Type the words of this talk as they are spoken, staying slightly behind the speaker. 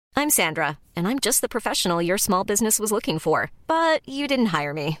I'm Sandra, and I'm just the professional your small business was looking for. But you didn't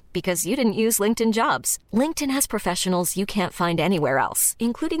hire me because you didn't use LinkedIn Jobs. LinkedIn has professionals you can't find anywhere else,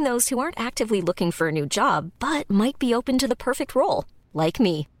 including those who aren't actively looking for a new job, but might be open to the perfect role, like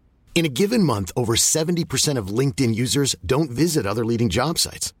me. In a given month, over 70% of LinkedIn users don't visit other leading job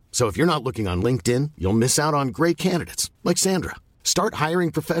sites. So if you're not looking on LinkedIn, you'll miss out on great candidates like Sandra. Start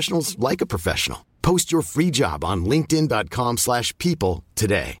hiring professionals like a professional. Post your free job on linkedin.com/people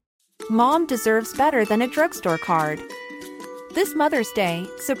today. Mom deserves better than a drugstore card. This Mother's Day,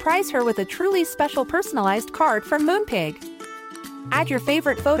 surprise her with a truly special personalized card from Moonpig. Add your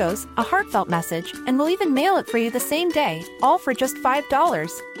favorite photos, a heartfelt message, and we'll even mail it for you the same day, all for just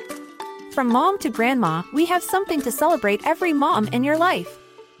 $5. From mom to grandma, we have something to celebrate every mom in your life.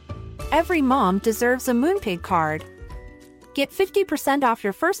 Every mom deserves a Moonpig card. Get 50% off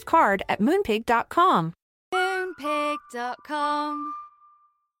your first card at moonpig.com. Moonpig.com.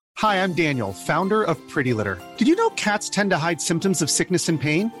 Hi, I'm Daniel, founder of Pretty Litter. Did you know cats tend to hide symptoms of sickness and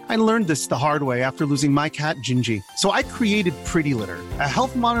pain? I learned this the hard way after losing my cat, Gingy. So I created Pretty Litter, a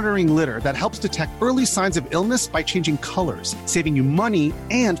health monitoring litter that helps detect early signs of illness by changing colors, saving you money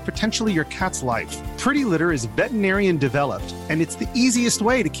and potentially your cat's life. Pretty Litter is veterinarian developed, and it's the easiest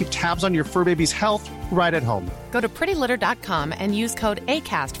way to keep tabs on your fur baby's health right at home. Go to prettylitter.com and use code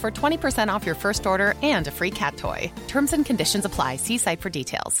ACAST for 20% off your first order and a free cat toy. Terms and conditions apply. See site for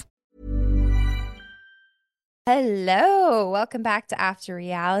details. Hello, welcome back to After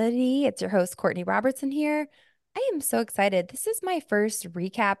Reality. It's your host, Courtney Robertson here. I am so excited. This is my first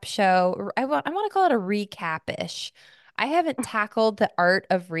recap show. I want to call it a recap-ish. I haven't tackled the art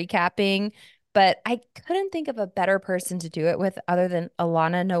of recapping, but I couldn't think of a better person to do it with other than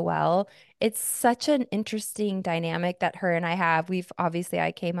Alanna Noel. It's such an interesting dynamic that her and I have.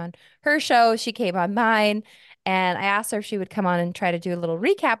 I came on her show, she came on mine, and I asked her if she would come on and try to do a little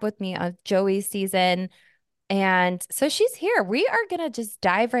recap with me of Joey's season. And so she's here. We are going to just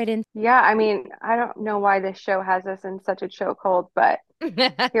dive right in. Yeah, I mean, I don't know why this show has us in such a chokehold, but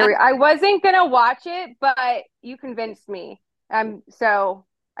I wasn't going to watch it, but you convinced me. So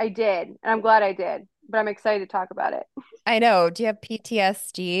I did, and I'm glad I did, but I'm excited to talk about it. I know. Do you have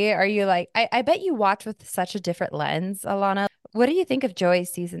PTSD? Are you like, I bet you watch with such a different lens, Alanna. What do you think of Joey's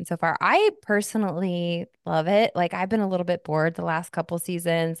season so far? I personally love it. Like, I've been a little bit bored the last couple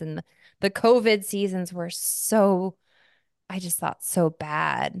seasons, and the COVID seasons were I just thought so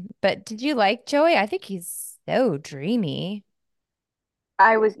bad. But did you like Joey? I think he's so dreamy.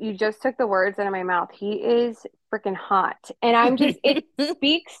 You just took the words out of my mouth. He is freaking hot. And it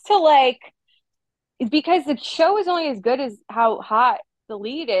speaks to it's because the show is only as good as how hot the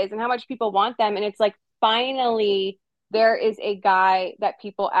lead is and how much people want them. And it's like, finally, there is a guy that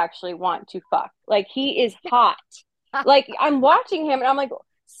people actually want to fuck. Like, he is hot. Like, I'm watching him and I'm like,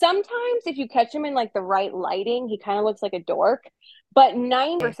 sometimes if you catch him in like the right lighting, he kind of looks like a dork. But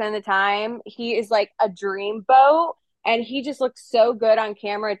 90% of the time, he is like a dreamboat. And he just looks so good on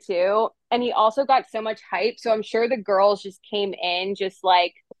camera too. And he also got so much hype. So I'm sure the girls just came in just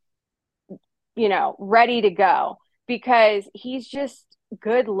like, ready to go because he's just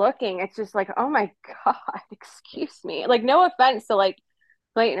good looking. It's just like, oh my God, excuse me. Like, no offense to like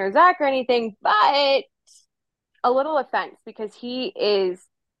Clayton or Zach or anything, but a little offense because he is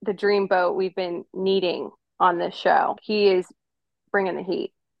the dreamboat we've been needing on this show. He is bringing the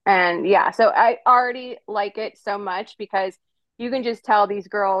heat. And yeah, so I already like it so much because you can just tell these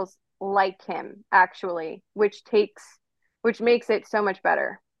girls like him actually, which makes it so much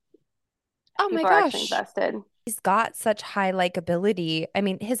better. Oh my People are actually gosh. invested. He's got such high likability. I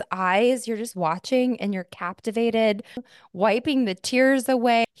mean, his eyes, you're just watching and you're captivated, wiping the tears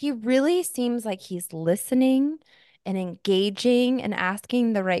away. He really seems like he's listening and engaging and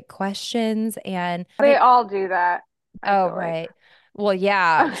asking the right questions. And They all do that. Oh, right. Well,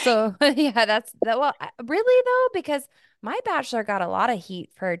 yeah. So yeah, well, really though, because my Bachelor got a lot of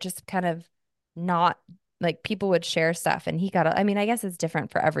heat for just kind of not like people would share stuff and I mean, I guess it's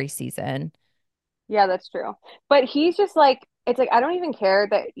different for every season. Yeah, that's true. But he's just like, it's like, I don't even care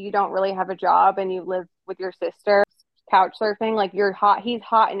that you don't really have a job and you live with your sister couch surfing. Like, you're hot. He's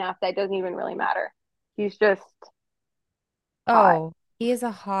hot enough that it doesn't even really matter. He's just hot. Oh, he is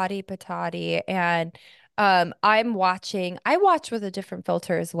a hottie patati. And I watch with a different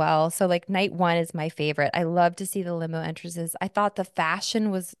filter as well. So like night one is my favorite. I love to see the limo entrances. I thought the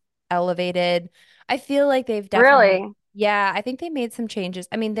fashion was elevated. I feel like they've definitely Really? Yeah, I think they made some changes.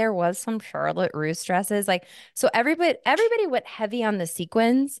 I mean, there was some Charlotte Russe dresses. Like, so everybody went heavy on the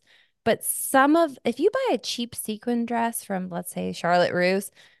sequins, but if you buy a cheap sequin dress from, let's say, Charlotte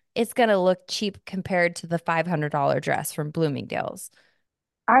Russe, it's gonna look cheap compared to the $500 dress from Bloomingdale's.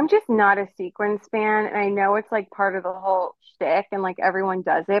 I'm just not a sequins fan, and I know it's like part of the whole shtick, and like everyone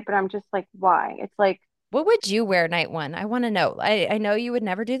does it, but I'm just like, why? It's like, What would you wear night one? I want to know. I know you would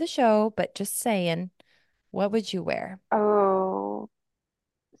never do the show, but just saying, what would you wear? oh,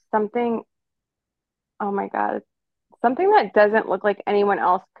 something. Oh my God, something that doesn't look like anyone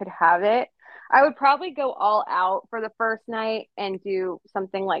else could have it. I would probably go all out for the first night and do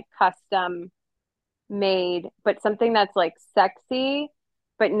something like custom made, but something that's like sexy,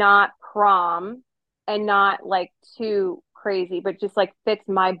 but not prom and not like too crazy, but just like fits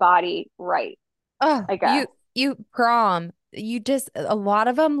my body right, Oh, I guess. you prom. You just a lot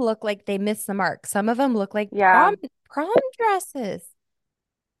of them look like they missed the mark. Some of them look like Yeah. prom dresses.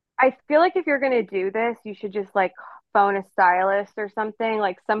 I feel like if you're gonna do this, you should just like phone a stylist or something,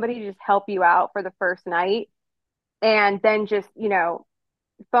 like somebody to just help you out for the first night and then just,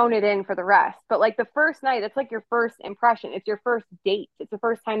 phone it in for the rest. But like the first night, it's like your first impression. It's your first date. It's the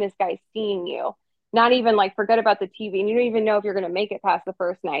first time this guy's seeing you. Not even like forget about the TV, and you don't even know if you're going to make it past the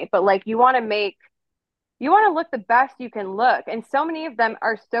first night. But like you want to look the best you can look. And so many of them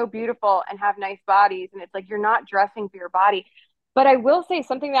are so beautiful and have nice bodies. And it's like you're not dressing for your body. But I will say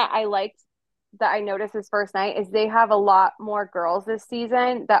something that I liked that I noticed this first night is they have a lot more girls this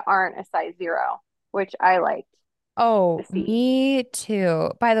season that aren't a size zero, which I liked to Oh, see. me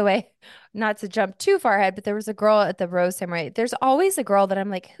too. By the way, not to jump too far ahead, but there was a girl at the Rose Ceremony. There's always a girl that I'm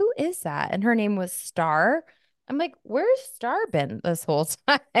like, who is that? And her name was Star. I'm like, where's Star been this whole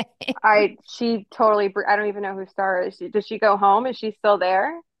time? She totally, I don't even know who Star is. Does she go home? Is she still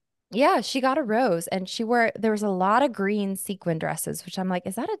there? Yeah, she got a rose and there was a lot of green sequin dresses, which I'm like,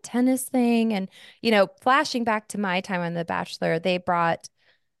 is that a tennis thing? And, flashing back to my time on The Bachelor, they brought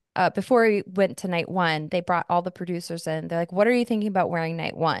before we went to night one, they brought all the producers in. They're like, what are you thinking about wearing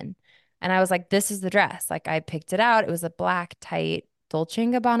night one? And I was like, this is the dress. Like I picked it out. It was a black tight Dolce &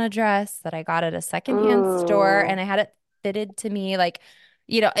 Gabbana dress that I got at a secondhand store and Ooh, I had it fitted to me. Like,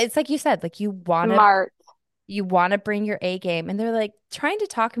 it's like you said, like smart. you want to bring your A game. And they're like trying to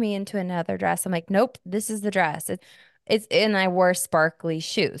talk me into another dress. I'm like, nope, this is the dress. And I wore sparkly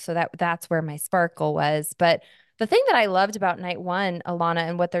shoes. So that's where my sparkle was. But the thing that I loved about night one, Alana,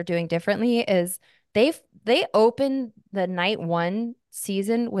 and what they're doing differently is they open the night one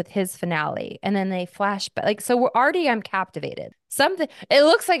season with his finale and then they flash back. Like, so I'm captivated. Something it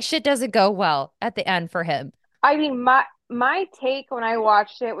looks like shit doesn't go well at the end for him. I mean, my take when I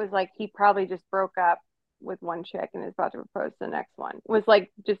watched it was like he probably just broke up with one chick and is about to propose to the next one. Was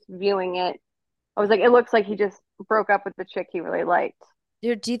like just viewing it. I was like, it looks like he just broke up with the chick he really liked.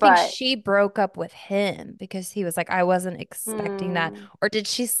 Do you think But she broke up with him because he was like, I wasn't expecting that? hmm. Or did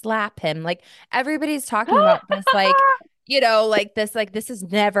she slap him? Like everybody's talking about this, like this has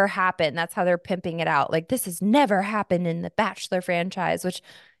never happened. That's how they're pimping it out. Like this has never happened in the Bachelor franchise, which,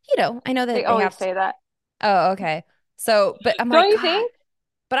 I know They that they always have to. say that. Oh, okay. So, but I'm Don't like, you God, think?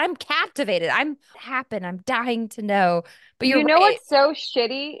 but I'm captivated. I'm dying to know. But you're You know right. what's so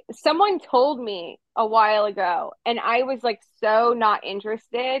shitty? Someone told me a while ago, and I was like so not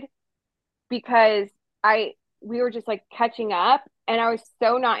interested because I we were just like catching up, and I was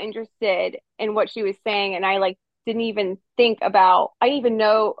so not interested in what she was saying, and I like didn't even think about I didn't even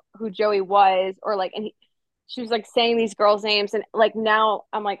know who Joey was or like she was like saying these girls' names, and like now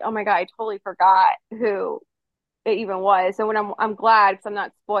I'm like, oh my God, I totally forgot who it even was. So when I'm glad because I'm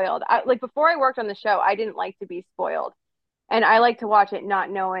not spoiled. I like before I worked on the show, I didn't like to be spoiled. And I like to watch it not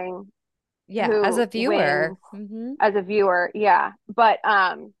knowing Yeah, as a who viewer. wins Hmm. as a viewer. Yeah. But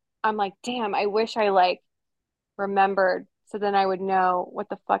I'm like, damn, I wish I like remembered so then I would know what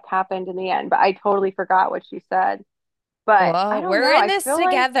the fuck happened in the end. But I totally forgot what she said. But I Well, don't we're know. in I this feel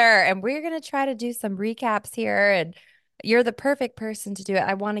like, together and we're going to try to do some recaps here. And you're the perfect person to do it.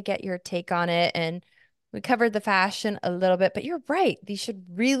 I want to get your take on it. And we covered the fashion a little bit, but you're right. These should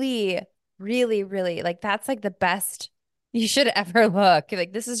really, really, really like that's like the best you should ever look.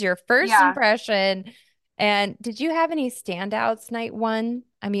 Like, this is your first yeah, impression. And did you have any standouts night one?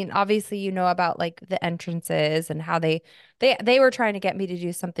 I mean, obviously, you know about like the entrances and how they were trying to get me to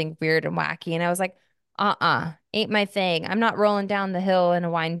do something weird and wacky. And I was like, ain't my thing. I'm not rolling down the hill in a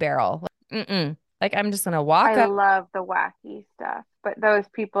wine barrel. Like, mm-mm. Like I'm just gonna walk I up. love the wacky stuff. But those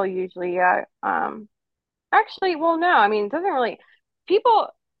people usually, actually, well, no, I mean, it doesn't really, people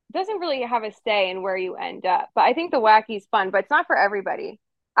doesn't really have a say in where you end up. But I think the wacky's fun, but it's not for everybody.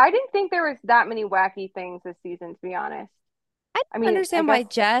 I didn't think there was that many wacky things this season, to be honest. I I don't mean, I understand why guess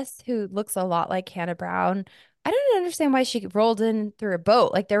Jess, who looks a lot like Hannah Brown, I don't understand why she rolled in through a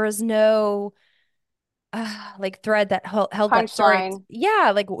boat. Like there was no like thread that held that story. punchline.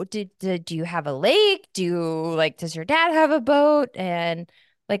 Yeah, like do you have a lake? Does your dad have a boat? And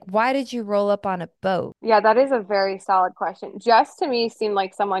Like, why did you roll up on a boat? Yeah, that is a very solid question. Jess to me seemed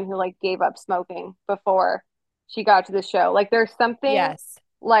like someone who like gave up smoking before she got to the show. Like there's something Yes.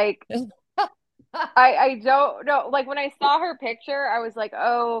 like I don't know. Like when I saw her picture, I was like,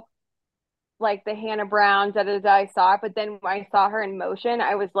 oh, like the Hannah Brown, da da da. I saw it, but then when I saw her in motion,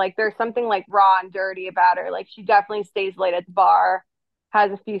 I was like, there's something like raw and dirty about her. Like she definitely stays late at the bar,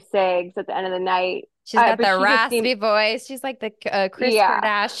 has a few cigs at the end of the night. She's got But the she just seemed, raspy voice. She's like the Chris yeah.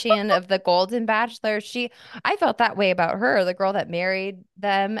 Kardashian of the Golden Bachelor. I felt that way about her, the girl that married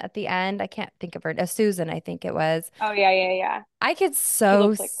them at the end. I can't think of her. Susan, I think it was. Oh yeah, yeah, yeah. I could She so,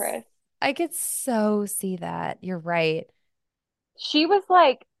 looks like Chris. I could so see that. You're right. She was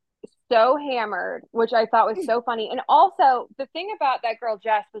like so hammered, which I thought was so funny. And also, the thing about that girl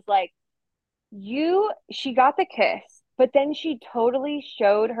Jess was like, she got the kiss, but then she totally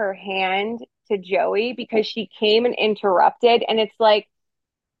showed her hand to Joey because she came and interrupted. And it's like,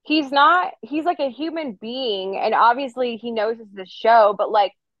 he's like a human being. And obviously, he knows this is a show, but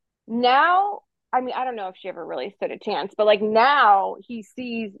like now, I mean, I don't know if she ever really stood a chance, but like now he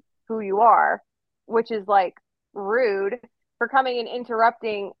sees who you are, which is like rude for coming and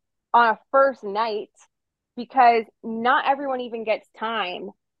interrupting on a first night because not everyone even gets time.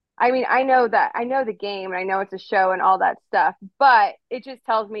 I mean, I know the game and I know it's a show and all that stuff, but it just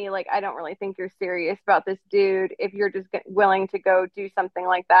tells me like I don't really think you're serious about this dude if you're just willing to go do something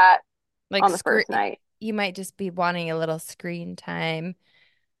like that Like on the screen, first night. you might just be wanting a little screen time.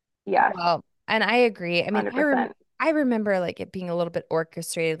 Yes, Well, and I agree. I mean, 100%. I remember like it being a little bit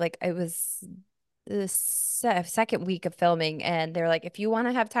orchestrated. Like it was the second week of filming, and they're like, if you want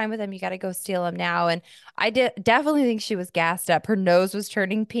to have time with him, you got to go steal him now. And I did definitely think she was gassed up. Her nose was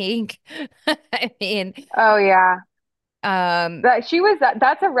turning pink. I mean, Oh yeah. um,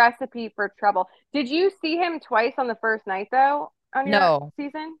 That's a recipe for trouble. Did you see him twice on the first night though on your no,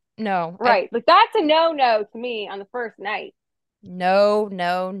 season? no, Right. Like that's a no-no to me on the first night. no,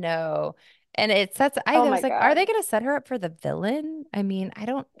 no, no. And it sets, I Oh my was like, are God. they going to set her up for the villain? I mean, I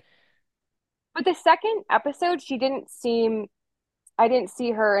don't, But the second episode, I didn't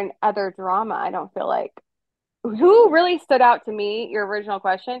see her in other drama, I don't feel like. Who really stood out to me, your original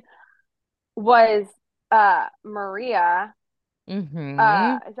question, was Maria. mm-hmm.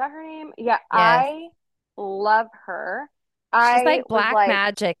 Is that her name? Yeah, Yes. I love her. She's I like was black like,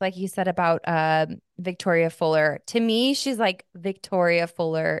 magic, like you said about Victoria Fuller. To me, she's like Victoria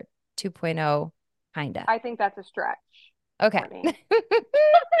Fuller 2.0, kinda. I think that's a stretch, Okay. Courtney.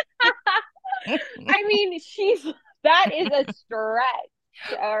 I mean, that is a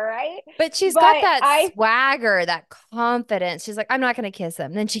stretch, all right? But she's got But that swagger, that confidence. She's like, I'm not gonna kiss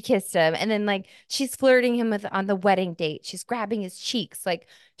him. Then she kissed him. And then like she's flirting him with on the wedding date. She's grabbing his cheeks. Like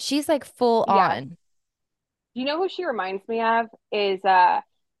she's like full yes. on. You know who she reminds me of is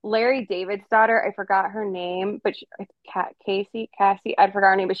Larry David's daughter. I forgot her name, but it's Cassie. I forgot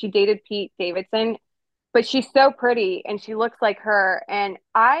her name, but she dated Pete Davidson. But she's so pretty and she looks like her. And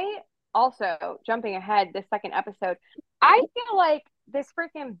I also, jumping ahead, the second episode, I feel like this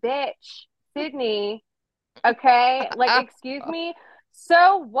freaking bitch, Sydney, okay, like excuse me.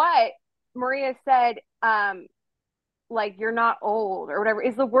 So what? Maria said, like you're not old or whatever.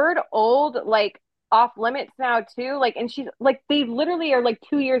 Is the word old like off limits now too? Like, and she's like, they literally are like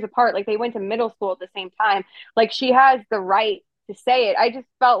 2 years apart. Like they went to middle school at the same time. Like she has the right to say it. I just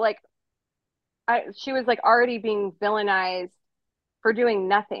felt like she was like already being villainized for doing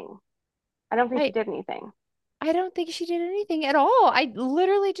nothing. I don't think she I did anything. I don't think she did anything at all. I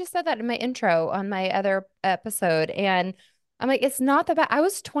literally just said that in my intro on my other episode. And I'm like, it's not that bad. I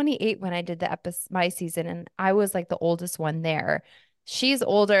was 28 when I did the episode, my season, and I was like the oldest one there. She's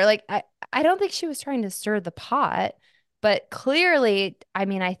older. Like, I don't think she was trying to stir the pot, but clearly, I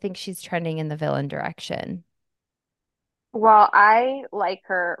mean, I think she's trending in the villain direction. Well, I like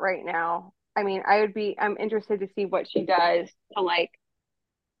her right now. I mean, I'm interested to see what she does to like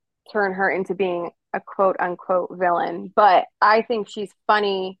turn her into being a quote unquote villain. But I think she's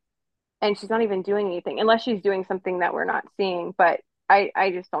funny and she's not even doing anything unless she's doing something that we're not seeing. But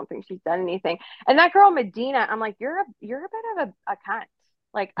I just don't think she's done anything. And that girl Medina, I'm like, you're a bit of a cunt.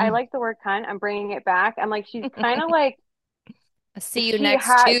 Like I Mm. like the word cunt. I'm bringing it back. I'm like, she's kind of like See you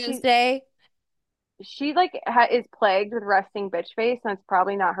next she Tuesday. like is plagued with resting bitch face, and it's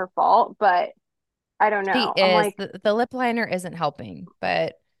probably not her fault. But I don't She know. I'm is. like, The lip liner isn't helping,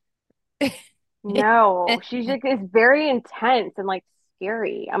 but no, she's like is very intense and like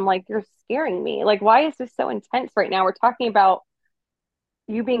scary. I'm like, you're scaring me. Like, why is this so intense right now? We're talking about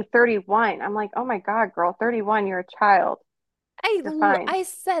you being 31. I'm like, oh my God, girl, 31, you're a child. You're fine. I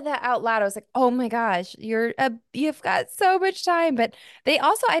said that out loud. I was like, "Oh my gosh, you've got so much time." But they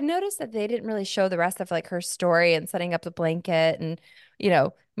also I noticed that they didn't really show the rest of like her story and setting up the blanket and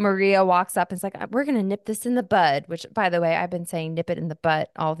Maria walks up and is like, "We're gonna nip this in the bud," which by the way, I've been saying nip it in the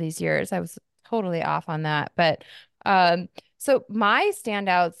butt all these years. I was totally off on that. But um so my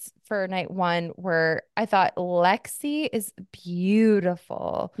standouts for night one were I thought Lexi is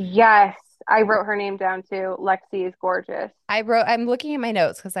beautiful. Yes, I wrote her name down too. Lexi is gorgeous. I'm looking at my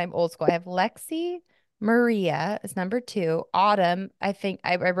notes because I'm old school. I have Lexi, Maria is number two. Autumn, I think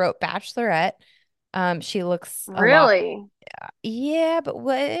I wrote Bachelorette. She looks a lot. Really? Yeah, but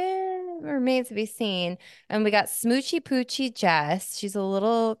what remains to be seen. And we got Smoochy Poochie Jess. She's a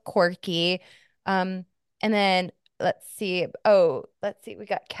little quirky. Um, and then let's see. Oh, let's see. We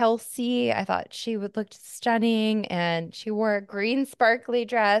got Kelsey. I thought she would look stunning, and she wore a green sparkly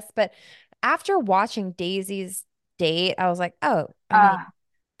dress. But after watching Daisy's date, I was like, oh, I Uh, mean,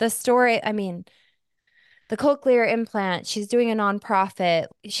 the story, I mean, the cochlear implant, she's doing a nonprofit.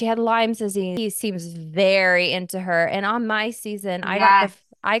 She had Lyme's disease. He seems very into her. And on my season, yes.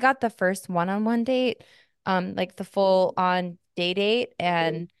 I got the first one-on-one date, like the full on date.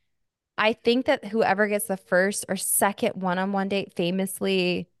 And I think that whoever gets the first or second one-on-one date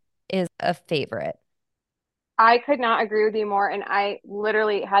famously is a favorite. I could not agree with you more. And I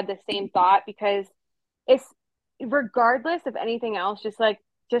literally had the same thought because it's regardless of anything else, just like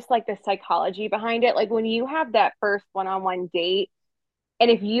the psychology behind it. Like when you have that first one-on-one date,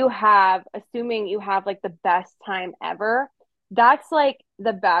 and if you have, assuming you have like the best time ever, that's like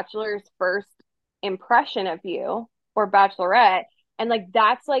the bachelor's first impression of you or bachelorette. And like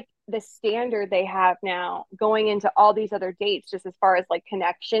that's like the standard they have now going into all these other dates, just as far as like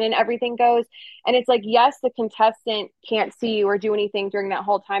connection and everything goes. And it's like, yes, the contestant can't see you or do anything during that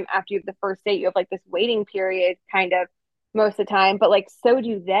whole time after you have the first date. You have like this waiting period kind of most of the time, but like so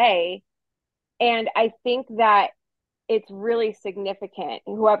do they. And I think that it's really significant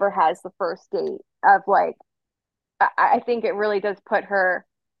whoever has the first date of like I think it really does put her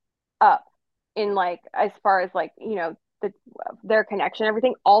up in like as far as like their connection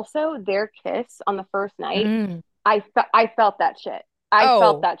everything. Also their kiss on the first night, Mm. I felt that shit. I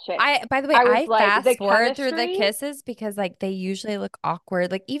felt Oh, that shit. by the way, I was I like the fast forward through the chemistry. kisses because like they usually look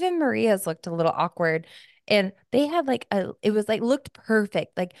awkward. Like even Maria's looked a little awkward. And they had like it was like looked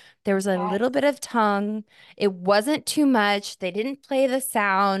perfect. Like there was a Yes. little bit of tongue. It wasn't too much. They didn't play the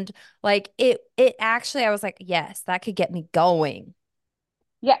sound. Like it actually, I was like, yes, that could get me going.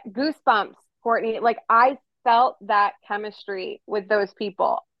 Yeah, goosebumps, Courtney. Like I felt that chemistry with those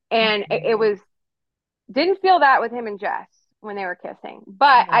people, and it Mhm. was didn't feel that with him and Jess when they were kissing,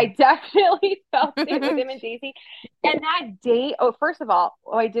 but I No. definitely felt it with him and Daisy. And that date, oh, first of all,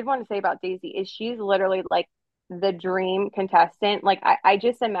 what I did want to say about Daisy is she's literally like the dream contestant. Like I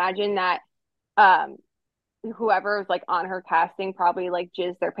just imagine that um whoever was like on her casting probably like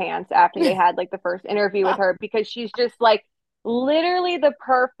jizzed their pants after they had like the first interview with her because she's just like literally the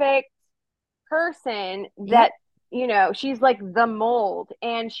perfect person that Yep. she's like the mold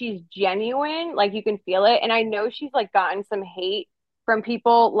and she's genuine, like you can feel it. And I know she's like gotten some hate from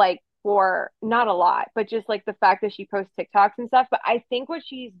people like for not a lot, but just like the fact that she posts TikToks and stuff. But I think what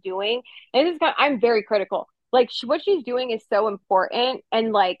she's doing, and this is kind of, I'm very critical. Like what she's doing is so important,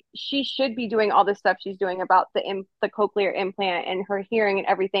 and like she should be doing all the stuff she's doing about the cochlear implant and her hearing and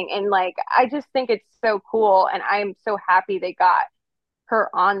everything. And like I just think it's so cool, and I'm so happy they got her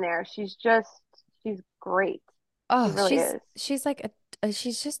on there. She's great. She Oh, really is. she's like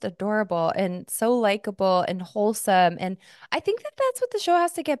she's just adorable and so likable and wholesome. And I think that that's what the show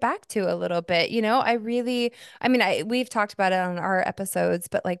has to get back to a little bit. I mean, we've talked about it on our episodes,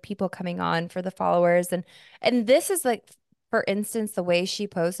 but like people coming on for the followers and this is like, for instance, the way she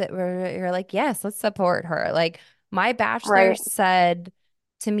posts it, where you're like, yes, let's support her. Like my bachelor Right. said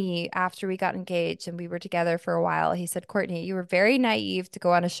to me after we got engaged and we were together for a while. He said, Courtney, you were very naive to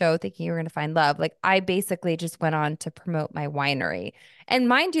go on a show thinking you were going to find love. Like, I basically just went on to promote my winery. And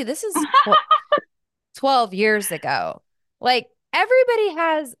mind you, this is 12 years ago. Like, everybody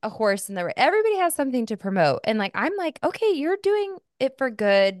has a horse in the race, everybody has something to promote. And like, I'm like, okay, you're doing it for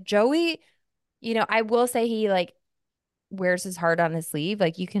good. Joey, I will say he like wears his heart on his sleeve.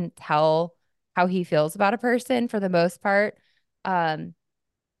 Like, you can tell how he feels about a person for the most part. Um,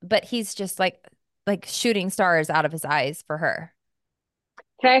 but he's just like shooting stars out of his eyes for her.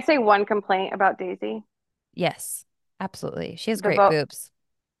 Can I say one complaint about Daisy? Yes, absolutely. She has The great vote. boobs.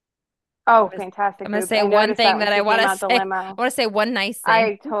 I'm Oh, gonna, I'm fantastic gonna boobs. say I one noticed that thing when that I she want came to out the say. I limo. want to say one nice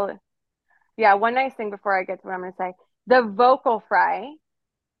thing. I totally, yeah, one nice thing before I get to what I'm going to say. The vocal fry,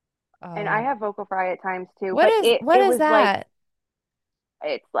 and I Oh, have vocal fry at times too, but it what it is was like that?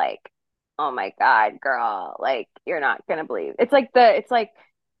 it's like, oh my God, girl, like you're not gonna believe. It's like,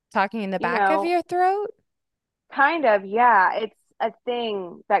 Talking in the you back of know, your throat? kind of, yeah. It's a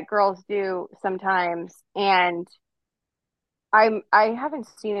thing that girls do sometimes. And I haven't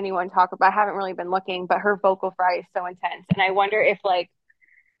seen anyone talk about, I haven't really been looking, but her vocal fry is so intense. And I wonder if like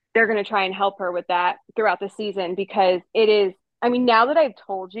they're gonna try and help her with that throughout the season because it is, I mean, now that I've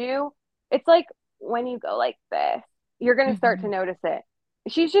told you, it's like when you go like this, you're gonna start to Mhm. notice it.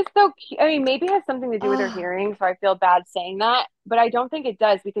 She's just so cute. I mean, maybe it has something to do with her Oh, hearing, so I feel bad saying that, but I don't think it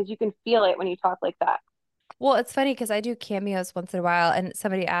does because you can feel it when you talk like that. well, it's funny because I do cameos once in a while, and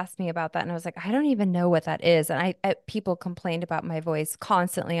somebody asked me about that, and I was like, I don't even know what that is. And people complained about my voice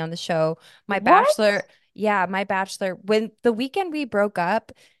constantly on the show. My What? bachelor, yeah, my bachelor, when the weekend we broke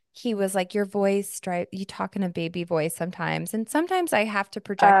up, he was like, your voice, you talk in a baby voice sometimes. And sometimes I have to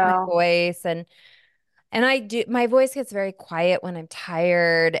project my Oh, voice, and I do, my voice gets very quiet when I'm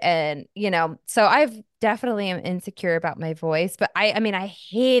tired. And, so I've definitely am insecure about my voice, but I mean, I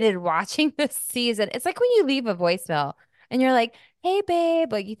hated watching this season. It's like when you leave a voicemail and you're like, hey,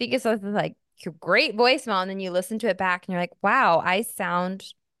 babe, like you think it's something like your great voicemail. And then you listen to it back and you're like, wow, I sound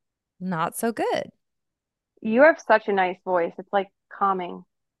not so good. you have such a nice voice. It's like calming,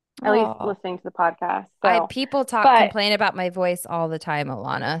 at least Oh, listening to the podcast. So, people but complain about my voice all the time,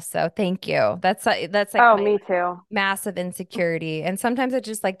 Alana. So thank you. That's like oh, my me too. massive insecurity. And sometimes I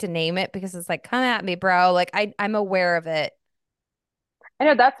just like to name it because it's like, come at me, bro. Like I'm aware of it. I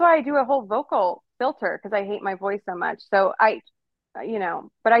know that's why I do a whole vocal filter because I hate my voice so much. So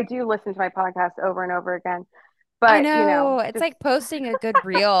but I do listen to my podcast over and over again. I But, know. It's just like posting a good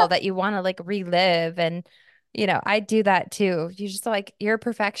reel that you want to like relive. And, I do that too. You just like, you're a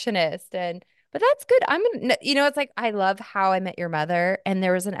perfectionist. But that's good. it's like, I love How I Met Your Mother. And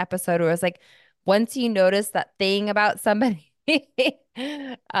there was an episode where it was like, once you notice that thing about somebody, you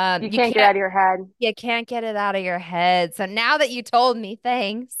you can't get out can't, of your head. you can't get it out of your head. So now that you told me,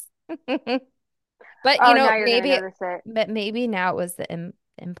 thanks. But Oh, now you're gonna maybe notice it. but maybe now it was the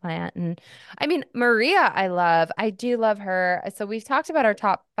implant. And I mean, Maria, I love. I do love her. So we've talked about our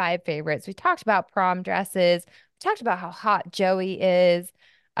top five favorites. We talked about prom dresses. We talked about how hot Joey is.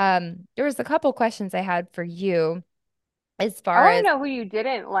 There was a couple questions I had for you as I far want to as know who you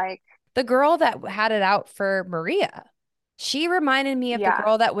didn't like. the girl that had it out for Maria. She reminded me of the Yeah.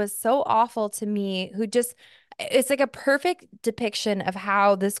 girl that was so awful to me, who just, it's like a perfect depiction of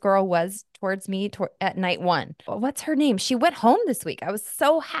how this girl was towards me at night one. What's her name? She went home this week. I was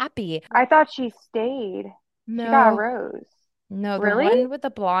so happy. I thought she stayed. She got a No, rose. no, the Really? one with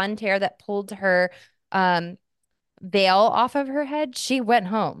the blonde hair that pulled her um veil off of her head, she went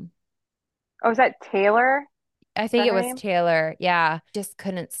home. Oh, is that Taylor? I Is think that it her was name? Taylor. Yeah, just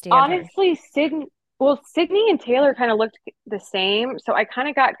couldn't stand her. Honestly, Sydney and Taylor kind of looked the same, so I kind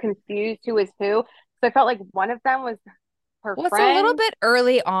of got confused who was who. So I felt like one of them was her Well, it's a little friend. bit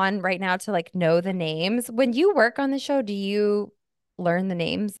early on right now to like know the names. When you work on the show, do you learn the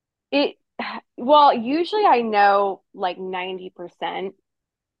names? It, well, usually I know like 90%,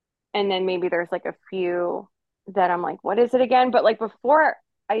 and then maybe there's like a few that I'm like, what is it again? But like before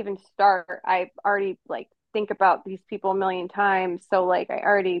I even start, I already like think about these people a million times. So like I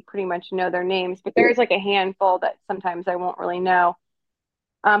already pretty much know their names, but there's like a handful that sometimes I won't really know.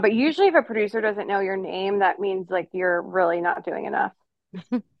 But usually if a producer doesn't know your name, that means like you're really not doing enough.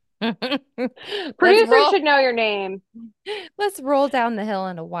 Let's Producers roll. should know your name. Let's roll down the hill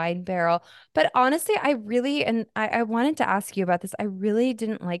in a wine barrel. But honestly, I wanted to ask you about this. I really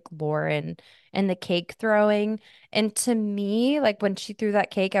didn't like Lauren and the cake throwing. And to me, like when she threw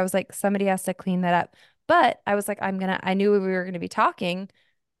that cake, I was like, somebody has to clean that up. But I was like, I knew we were going to be talking.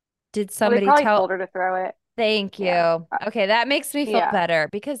 Did Well, they somebody probably tell? told her to throw it. Thank you. Yeah. Okay, that makes me feel Yeah. better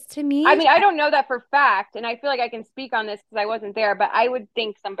because to I me, mean, I don't know that for fact, and I feel like I can speak on this because I wasn't there, but I would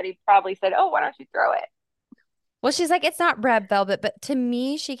think somebody probably said, "Oh, why don't you throw it?" well, she's like, it's not red velvet, but to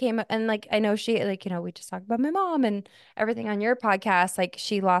me, she came up and like, I know she, like, we just talked about my mom and everything on your podcast. Like,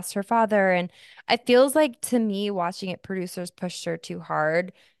 she lost her father. And it feels like to me, watching it, producers pushed her too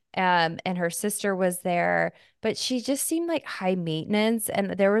hard. And her sister was there, but she just seemed like high maintenance.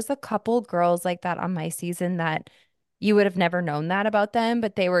 And there was a couple girls like that on my season that you would have never known that about them,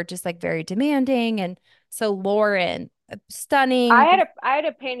 but they were just like very demanding. And so Lauren, stunning. I had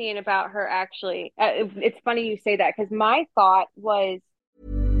opinion about her actually. It's funny you say that because my thought was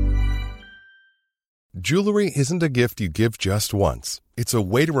Jewelry isn't a gift you give just once. It's a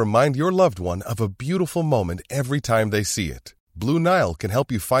way to remind your loved one of a beautiful moment every time they see it. Blue Nile can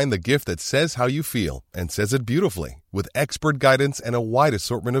help you find the gift that says how you feel and says it beautifully, with expert guidance and a wide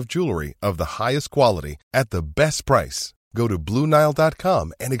assortment of jewelry of the highest quality at the best price. Go to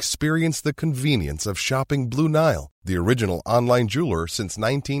BlueNile.com and experience the convenience of shopping Blue Nile, the original online jeweler since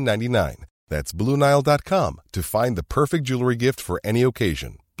 1999. That's BlueNile.com to find the perfect jewelry gift for any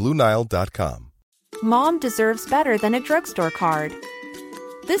occasion. BlueNile.com. Mom deserves better than a drugstore card.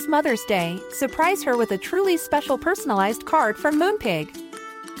 This Mother's Day, surprise her with a truly special personalized card from Moonpig.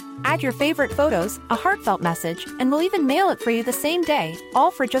 Add your favorite photos, a heartfelt message, and we'll even mail it for you the same day,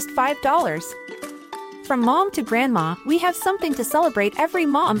 all for just $5. From mom to grandma, we have something to celebrate every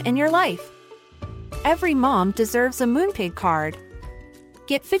mom in your life. Every mom deserves a Moonpig card.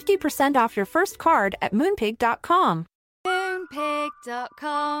 Get 50% off your first card at moonpig.com.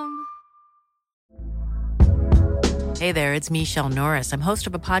 Moonpig.com. Hey there, it's Michelle Norris. I'm host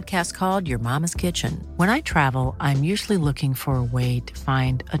of a podcast called Your Mama's Kitchen. When I travel, I'm usually looking for a way to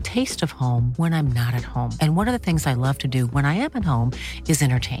find a taste of home when I'm not at home. And one of the things I love to do when I am at home is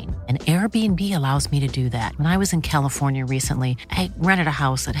entertain. And Airbnb allows me to do that. When I was in California recently, I rented a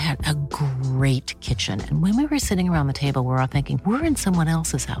house that had a great kitchen. And when we were sitting around the table, we're all thinking, we're in someone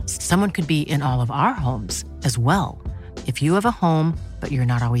else's house. Someone could be in all of our homes as well. If you have a home, but you're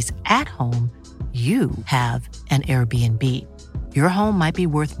not always at home, you have an Airbnb. Your home might be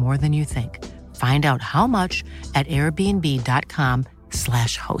worth more than you think. Find out how much at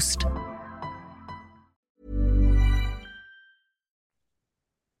airbnb.com/host.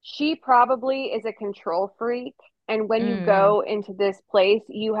 She probably is a control freak. And when you go into this place,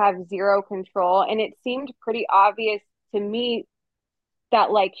 you have zero control. And it seemed pretty obvious to me that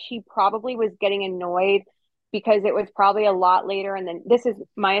like she probably was getting annoyed because it was probably a lot later. And then this is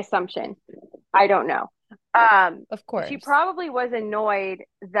my assumption. I don't know. Of course. She probably was annoyed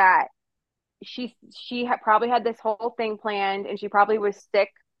that she had probably had this whole thing planned and she probably was sick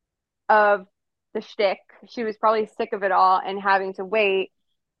of the shtick. She was probably sick of it all and having to wait.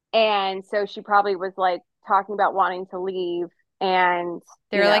 And so she probably was like talking about wanting to leave. And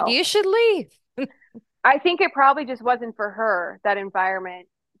they're like, you should leave. I think it probably just wasn't for her. That environment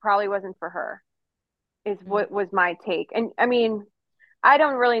probably wasn't for her, is what was my take. And I mean, I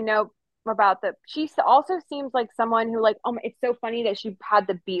don't really know about she also seems like someone who like, it's so funny that she had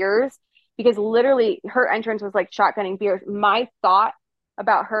the beers because literally her entrance was like shotgunning beers. My thought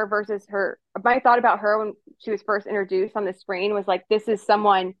about her when she was first introduced on the screen was like, this is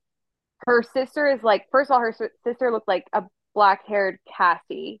someone, her sister is like, first of all, her sister looked like a black-haired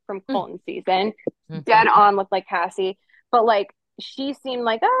Cassie from Colton season, dead on looked like Cassie, but like she seemed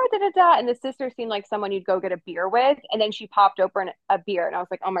like and the sister seemed like someone you'd go get a beer with, and then she popped open a beer and I was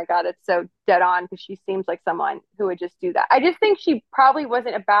like, oh my god, it's so dead on, because she seems like someone who would just do that. I just think she probably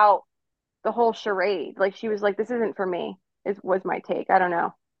wasn't about the whole charade. Like she was like, this isn't for me, was my take. I don't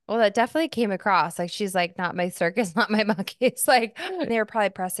know. Well, that definitely came across. Like she's like, not my circus, not my monkeys. Like they were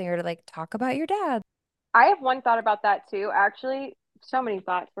probably pressing her to like talk about your dad. I have one thought about that too, actually. So many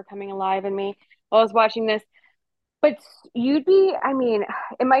thoughts were coming alive in me while I was watching this. But it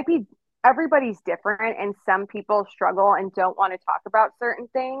might be, everybody's different, and some people struggle and don't want to talk about certain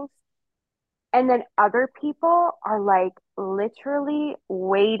things. And then other people are like literally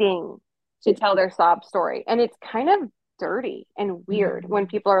waiting to tell their sob story. And it's kind of dirty and weird when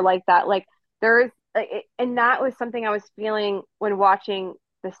people are like that. Like and that was something I was feeling when watching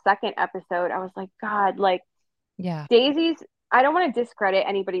the second episode. I was like, God, like, yeah, Daisy's, I don't want to discredit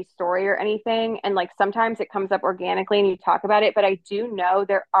anybody's story or anything. And like, sometimes it comes up organically and you talk about it, but I do know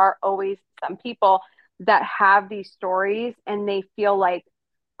there are always some people that have these stories and they feel like,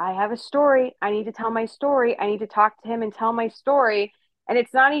 I have a story. I need to tell my story. I need to talk to him and tell my story. And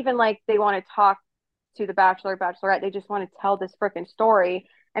it's not even like they want to talk to the Bachelor, Bachelorette. They just want to tell this freaking story.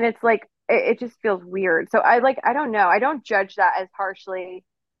 And it's like, it just feels weird. So I don't know. I don't judge that as harshly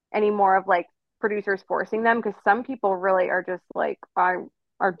anymore of like producers forcing them, because some people really are just like, are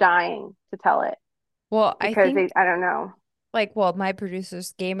dying to tell it. Well, because I don't know. Like, well, my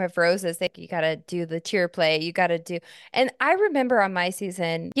producer's Game of Roses, like you got to do the tier play. You got to do. And I remember on my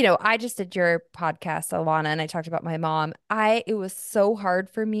season, I just did your podcast, Alanna, and I talked about my mom. it was so hard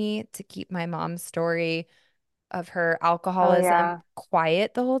for me to keep my mom's story of her alcoholism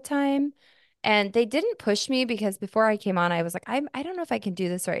quiet the whole time. And they didn't push me, because before I came on, I was like, I don't know if I can do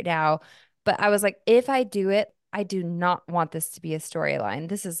this right now. But I was like, if I do it, I do not want this to be a storyline.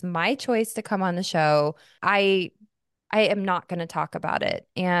 This is my choice to come on the show. I am not going to talk about it.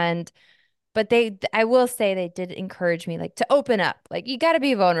 But I will say they did encourage me like to open up. Like, you got to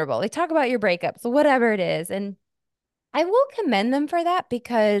be vulnerable. Like, talk about your breakups, whatever it is. And I will commend them for that,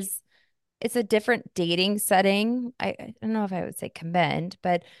 because it's a different dating setting. I don't know if I would say commend,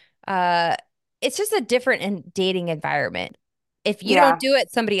 but it's just a different dating environment. If you don't Yeah. do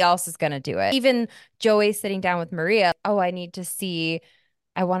it, somebody else is going to do it. Even Joey sitting down with Maria, oh,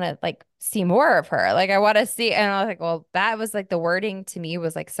 I want to like see more of her. Like I want to see, and I was like, well, that was like the wording to me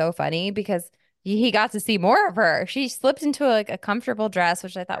was like so funny because he got to see more of her. She slipped into like a comfortable dress,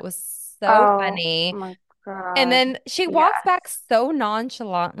 which I thought was so Oh funny. my And God. then she walks back Yes. so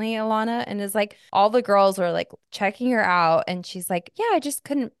nonchalantly, Alana, and is like, all the girls are like checking her out. And she's like, yeah, I just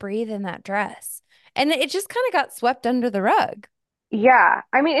couldn't breathe in that dress. And it just kind of got swept under the rug. Yeah.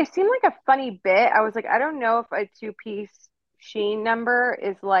 I mean, it seemed like a funny bit. I was like, I don't know if a two-piece Sheen number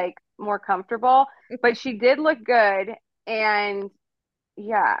is like more comfortable, but she did look good. And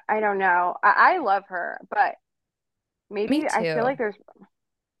yeah, I don't know. I love her, but Me maybe I feel too. like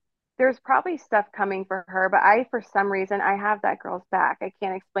there's probably stuff coming for her, but I for some reason I have that girl's back. I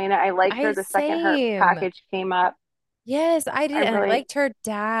can't explain it. I liked her I the second her same. package came up. Yes, I I did. And I really liked her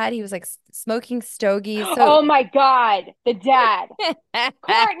dad. He was like smoking stogies. So Oh my God, the dad.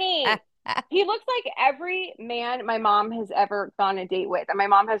 Courtney. He looks like every man my mom has ever gone on a date with. And my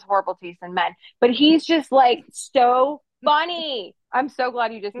mom has horrible taste in men, but he's just like so funny. I'm so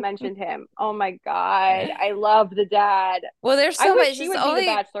glad you just mentioned him. Oh my God. I love the dad. well, there's I so wish much. she It's would be the only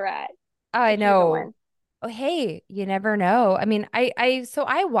bachelorette I if she doesn't know. win. Oh, hey, you never know. I mean, so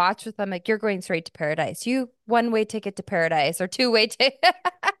I watch with them like you're going straight to paradise. You one-way ticket to paradise or two-way ticket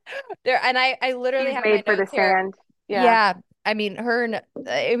there. And I literally He's have my made for the notes here. sand. Yeah. Yeah. I mean, her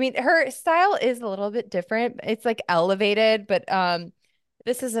style is a little bit different. It's like elevated, but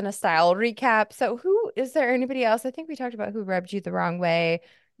this isn't a style recap. So who is there anybody else? I think we talked about who rubbed you the wrong way.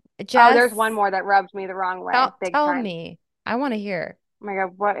 Oh, there's one Jess, more that rubbed me the wrong way, big tell time. me. I want to hear. Oh my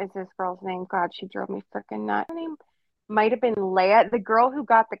God, what is this girl's name? God, she drove me freaking nuts. Her name might have been Leia, the girl who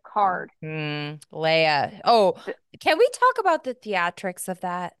got the card. Leia. Oh, The- can we talk about the theatrics of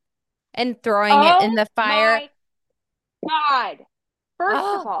that and throwing it in oh the fire? my God.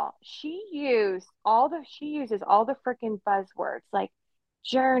 First of Oh, all, she uses all the freaking buzzwords like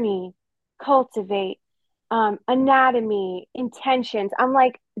journey, cultivate, anatomy, intentions. I'm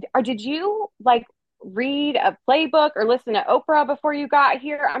like, did you like read a playbook or listen to Oprah before you got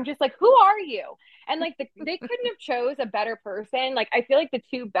here? I'm just like, who are you? And like they couldn't have chose a better person. Like I feel like the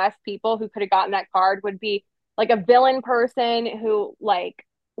two best people who could have gotten that card would be like a villain person who like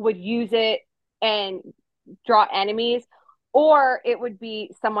would use it and draw enemies, or it would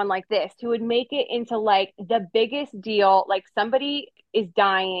be someone like this who would make it into like the biggest deal. Like somebody is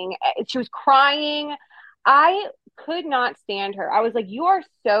dying. She was crying. I could not stand her. I was like, you are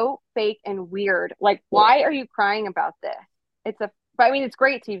so fake and weird. Like, why are you crying about this? But I mean, it's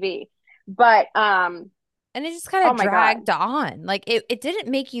great TV. But and it just kind oh of my God, dragged on. Like it didn't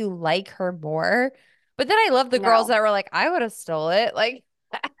make you like her more. But then I love the girls no. that were like, I would have stole it. Like,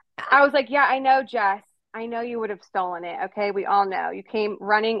 I was like, yeah, I know, Jess. I know you would have stolen it. Okay. We all know. You came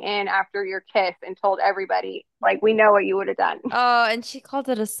running in after your kiss and told everybody, like, we know what you would have done. oh, and she called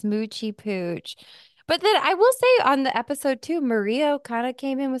it a smoochy pooch. But then I will say on the episode too, Maria kind of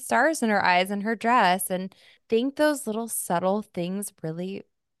came in with stars in her eyes and her dress, and think those little subtle things really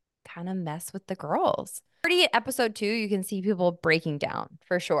kind of mess with the girls. Already episode 2, you can see people breaking down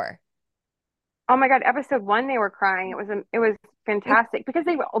for sure. Oh my God. Episode one, they were crying. It was fantastic because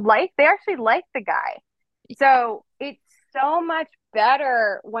they actually liked the guy. So it's so much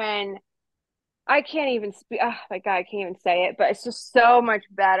better when I can't even speak. Oh my God, I can't even say it, but it's just so much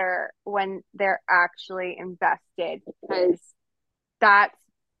better when they're actually invested because that's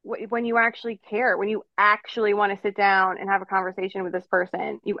when you actually care, when you actually want to sit down and have a conversation with this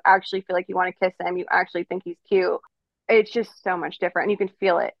person, you actually feel like you want to kiss him, you actually think he's cute. It's just so much different. And you can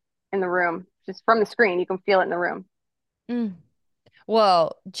feel it in the room, just from the screen, you can feel it in the room. Mm.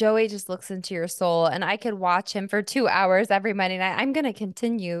 Well, Joey just looks into your soul, and I could watch him for 2 hours every Monday night. I'm going to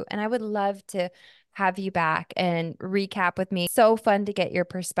continue, and I would love to have you back and recap with me. So fun to get your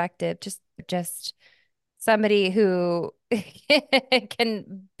perspective. Just somebody who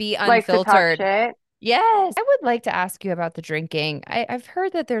can be Likes to talk unfiltered. shit. Yes. I would like to ask you about the drinking. I've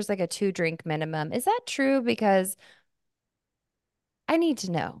heard that there's like a 2 drink minimum. Is that true? Because I need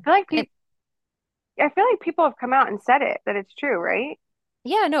to know. I feel like And I feel like people have come out and said it that it's true, right?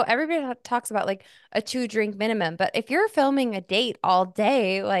 yeah, no, everybody talks about like a 2 drink minimum. But if you're filming a date all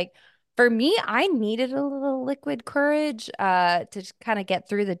day, like for me, I needed a little liquid courage to kind of get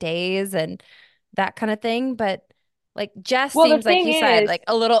through the days and that kind of thing. But like Jess Well, the seems like thing you said, is, like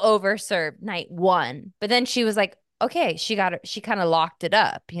a little overserved night 1. But then she was like, okay, she kind of locked it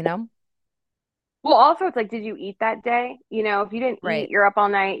up, you know? well, also it's like, did you eat that day? You know, if you didn't eat, Right. you're up all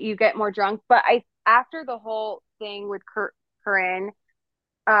night, you get more drunk. But after the whole thing with Corinne,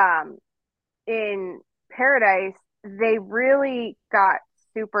 um, in Paradise, they really got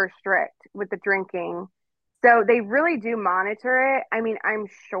super strict with the drinking. So they really do monitor it. I mean, I'm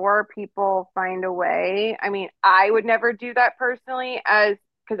sure people find a way. I mean, I would never do that personally as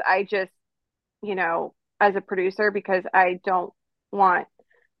because I just, as a producer because I don't want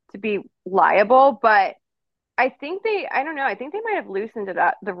to be liable, but I don't know, I think they might have loosened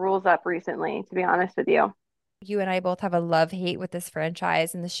the rules up recently, to be honest with you. You and I both have a love-hate with this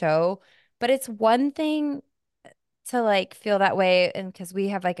franchise and the show, but it's one thing to like feel that way and because we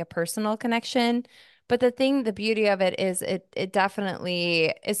have like a personal connection. But the beauty of it is it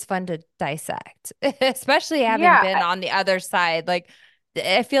definitely is fun to dissect, especially having Yeah, been on the other side. Like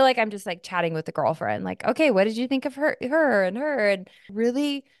I feel like I'm just like chatting with a girlfriend. Like, okay, what did you think of her? And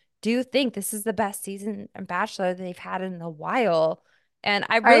really do think this is the best season of Bachelor that they've had in a while. And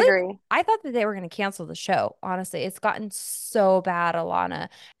I agree. I thought that they were going to cancel the show. Honestly, it's gotten so bad, Alana.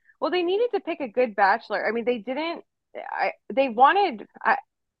 Well, they needed to pick a good bachelor. I mean, they didn't. They wanted.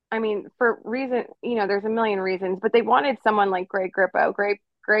 I mean, for reason, there's a million reasons, but they wanted someone like Greg Grippo. Greg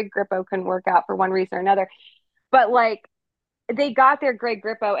Grippo couldn't work out for one reason or another. But like, they got their Greg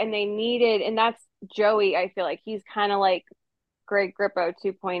Grippo, and they needed, and that's Joey. I feel like he's kind of like Greg Grippo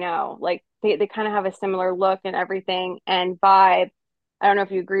 2.0. Like they kind of have a similar look and everything and vibe. I don't know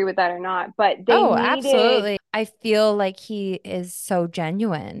if you agree with that or not, but they Oh, needed. absolutely. I feel like he is so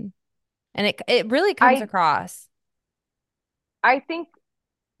genuine and it really comes I across. I think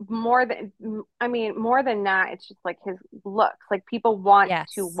more than I mean more than that, it's just like his looks. Like people want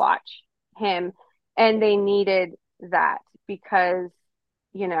to Yes. watch him, and they needed that because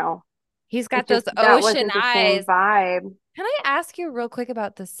you know He's it got just those that ocean wasn't the same eyes. vibe. Can I ask you real quick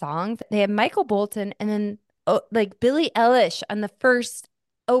about the song? They had Michael Bolton and then like Billie Eilish on the first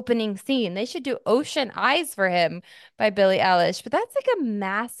opening scene. They should do Ocean Eyes for him by Billie Eilish, but that's like a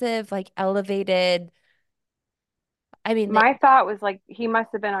massive, like elevated. I mean, My thought was like he must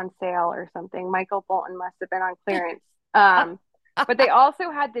have been on sale or something. Michael Bolton must have been on clearance. But they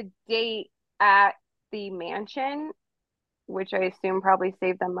also had the date at the mansion, which I assume probably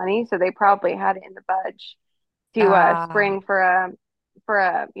saved them money. So they probably had it in the budge to ah, spring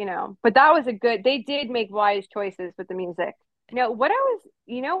but that was a good, they did make wise choices with the music. What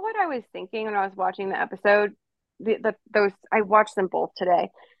I was thinking when I was watching the episode, those, I watched them both today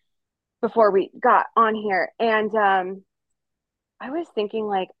before we got on here. And I was thinking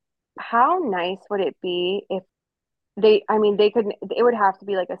like, how nice would it be if I mean, it would have to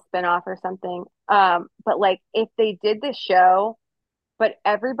be like a spinoff or something. But like if they did the show, but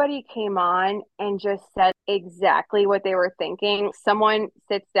everybody came on and just said exactly what they were thinking. Someone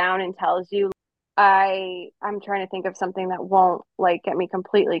sits down and tells you, I'm trying to think of something that won't like get me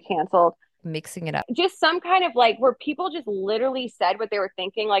completely canceled. mixing it up. Just some kind of like where people just literally said what they were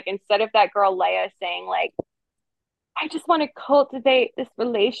thinking. Like instead of that girl Leia saying like, I just want to cultivate this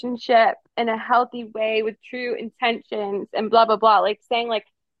relationship in a healthy way with true intentions and blah blah blah. Like saying like,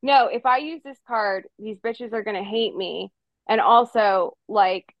 no, if I use this card, these bitches are gonna hate me. And also,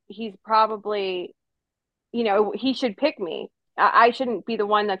 like, he's probably, he should pick me. I shouldn't be the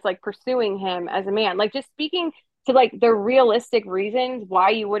one that's like pursuing him as a man. Like just speaking to like the realistic reasons why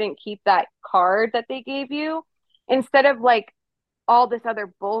you wouldn't keep that card that they gave you instead of like all this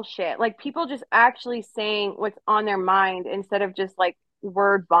other bullshit. Like people just actually saying what's on their mind instead of just like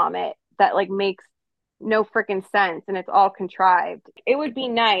word vomit that like makes no freaking sense and it's all contrived. It would be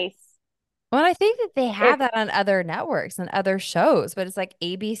nice Well, I think that they if have that on other networks and other shows, but it's like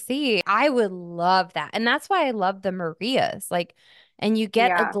ABC. I would love that. And that's why I love the Marias. Like, and you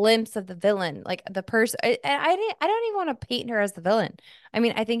get a yeah, glimpse of the villain, like the person. I don't even want to paint her as the villain. I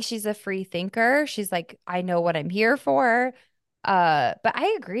mean, I think she's a free thinker. She's like, I know what I'm here for. But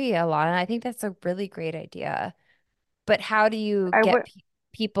I agree, Alana. I think that's a really great idea. But how do you I get would.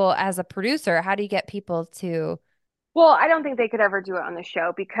 people as a producer? How do you get people to? Well, I don't think they could ever do it on the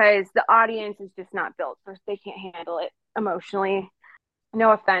show because the audience is just not built for they can't handle it emotionally.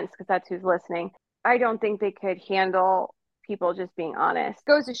 No offense, because that's who's listening. I don't think they could handle people just being honest.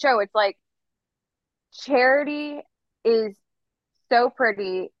 Goes to show it's like Charity is so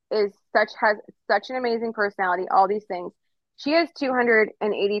pretty, has such an amazing personality, all these things. She has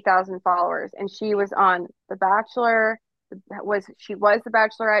 280,000 followers and she was on The Bachelor, she was the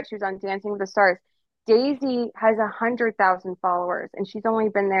Bachelorette, she was on Dancing with the Stars. Daisy has 100,000 followers and she's only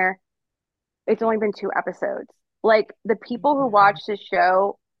been there, it's only been two episodes. Like the people who watch Mhm. this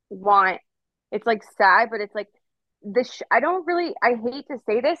show want, it's like sad, but it's like I don't really, I hate to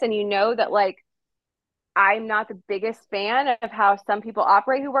say this, and that like I'm not the biggest fan of how some people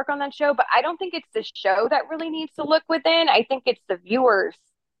operate who work on that show, but I don't think it's the show that really needs to look within. I think it's the viewers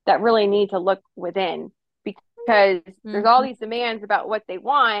that really need to look within. because there's all Mhm. these demands about what they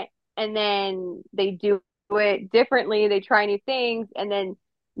want, and then they do it differently. They try new things, and then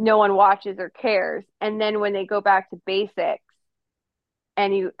no one watches or cares. And then when they go back to basics,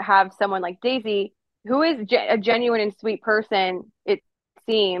 and you have someone like Daisy, who is a genuine and sweet person, it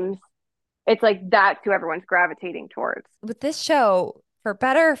seems, it's like that's who everyone's gravitating towards. With this show, for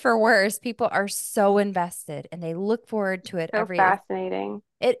better or for worse, people are so invested and they look forward to it So every. fascinating.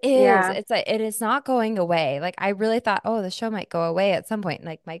 It is. Yeah. It's like it is not going away. Like I really thought, oh, the show might go away at some point.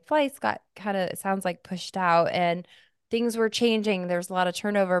 Like Mike Fleiss got kind of, it sounds like, pushed out and things were changing. There's a lot of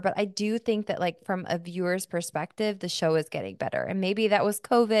turnover, but I do think that like from a viewer's perspective, the show is getting better. And maybe that was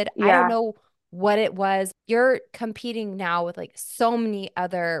COVID. I don't Yeah. know what it was. You're competing now with like so many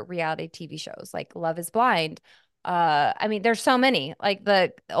other reality TV shows, like Love is Blind. I mean, there's so many, like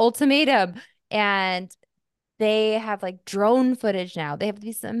the Ultimatum, and they have like drone footage now. They have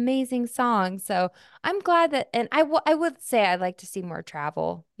these amazing songs. So I'm glad that, and I would say I'd like to see more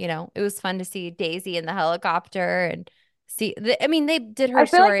travel. You know, it was fun to see Daisy in the helicopter and see, I mean, they did her I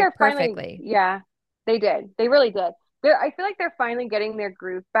feel like story they're finally, perfectly. yeah, they did. They really did. I feel like they're finally getting their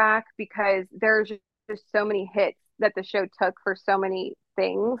groove back because there's just so many hits that the show took for so many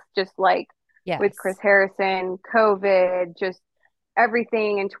things, just like with Chris Yes. Harrison, COVID, just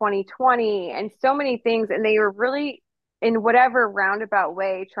everything in 2020, and so many things. And they were really, in whatever roundabout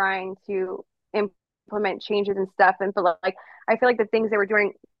way, trying to implement changes and stuff. And feel like I feel like the things they were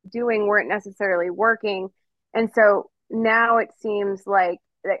doing weren't necessarily working. And so now it seems like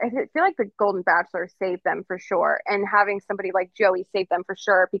I feel like the Golden Bachelor saved them for sure, and having somebody like Joey saved them for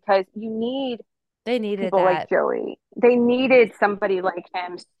sure, because you need They needed people like that. Joey. They needed somebody like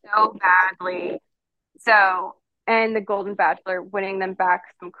him so badly. So, and the Golden Bachelor winning them back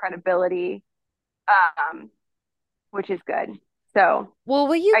some credibility, um, which is good. So, Well,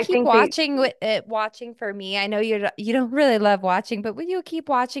 will you I keep think they, watching watching for me? I know you don't really love watching, but will you keep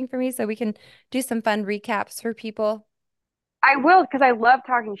watching for me so we can do some fun recaps for people? I will, because I love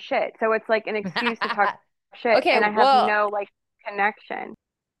talking shit. So it's like an excuse to talk shit, Okay, and I have well, no like connection.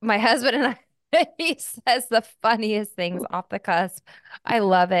 my husband and I, he says the funniest things off the cusp. I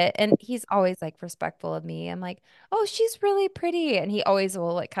love it. And he's always like respectful of me. I'm like, oh, she's really pretty. And he always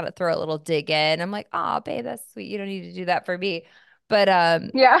will like kind of throw a little dig in. I'm like, oh, babe, that's sweet. You don't need to do that for me. But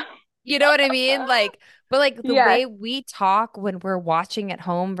Yeah. you know what I mean? Like, but like the Yes. way we talk when we're watching at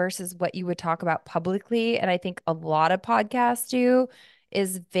home versus what you would talk about publicly, and I think a lot of podcasts do,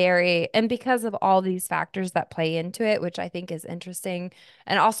 is very, and because of all these factors that play into it, which I think is interesting.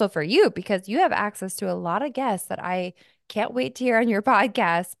 And also for you, because you have access to a lot of guests that I can't wait to hear on your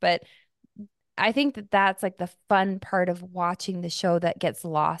podcast. But I think that that's like the fun part of watching the show that gets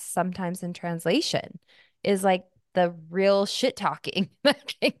lost sometimes in translation is like the real shit talking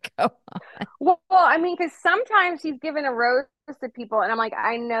that can go on. I mean, because sometimes he's given a rose to people, and I'm like,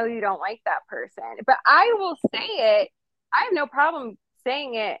 I know you don't like that person, but I will say it. I have no problem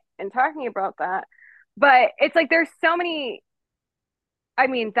saying it and talking about that. But it's like there's so many. I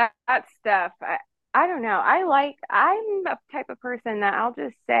mean, that stuff. I don't know. I'm a type of person that I'll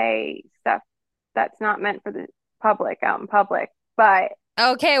just say stuff that's not meant for the public out in public, but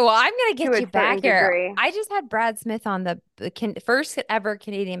Okay, well, I'm gonna to get a you back certain here. degree. I just had Brad Smith on the first ever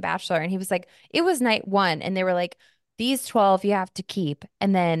Canadian Bachelor, and he was like, it was night one, and they were like, these 12 you have to keep,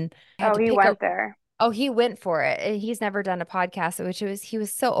 and then I had Oh, to he pick a. went there. Oh, he went for it. And he's never done a podcast, which was he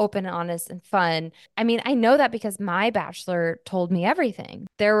was so open and honest and fun. I mean, I know that because my bachelor told me everything.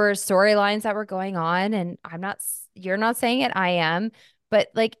 There were storylines that were going on, and you're not saying it, I am, but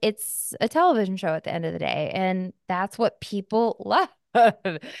like it's a television show at the end of the day, and that's what people love.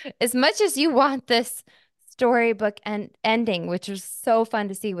 As much as you want this storybook and ending, which was so fun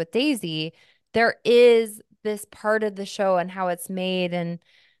to see with Daisy, there is this part of the show and how it's made and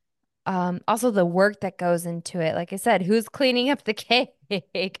also the work that goes into it. Like I said, who's cleaning up the cake?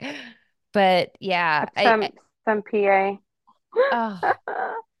 But yeah, Some PA. oh.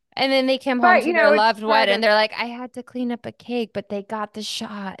 And then they came home But to their it's loved one part and of, they're like, I had to clean up a cake, but they got the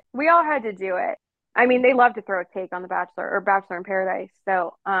shot. we all had to do it. I mean, they love to throw a take on The Bachelor or Bachelor in Paradise.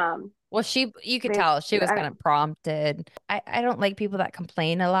 So, Well, you could they, tell she was I kind don't, of prompted. I don't like people that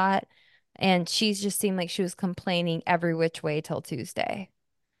complain a lot. And she's just seemed like she was complaining every which way till Tuesday.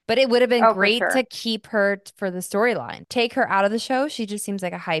 But it would have been oh, for great to sure. keep her for the storyline. Take her out of the show. She just seems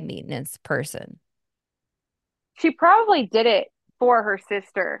like a high maintenance person. She probably did it for her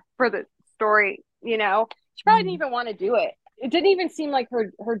sister for the story, you know. She probably didn't Mhm. even want to do it. It didn't even seem like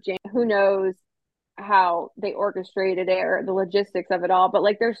her jam. Who knows how they orchestrated it or the logistics of it all, but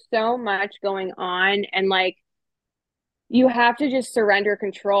like there's so much going on, and like you have to just surrender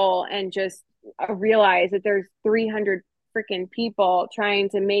control and just realize that there's 300 freaking people trying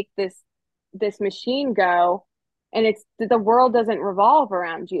to make this machine go, and it's the world doesn't revolve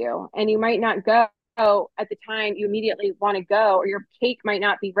around you, and you might not go at the time you immediately want to go, or your cake might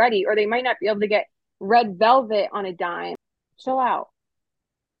not be ready, or they might not be able to get red velvet on a dime. Chill out.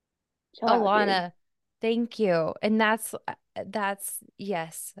 Chill out, dude. Alanna, thank you. And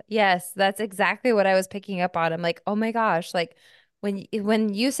yes, yes, that's exactly what I was picking up on. I'm like, oh my gosh, like when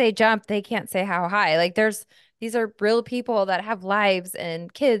you say jump, they can't say how high. Like these are real people that have lives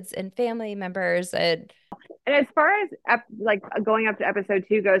and kids and family members and And as far as like going up to episode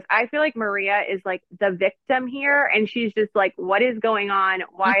 2 goes, I feel like Maria is like the victim here, and she's just like, what is going on?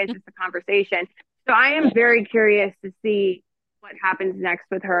 Why is this a conversation? So I am very curious to see what happens next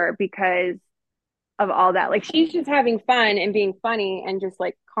with her because of all that. Like she's just having fun and being funny and just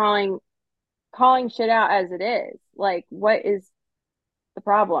like calling shit out as it is. Like, what is the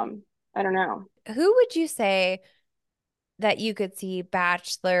problem? I don't know. who would you say that you could see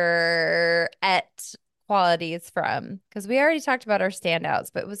Bachelorette qualities from? Because we already talked about our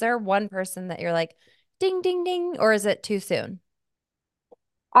standouts, but was there one person that you're like, ding, ding, ding, or is it too soon?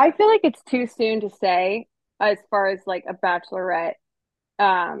 I feel like it's too soon to say as far as like a bachelorette.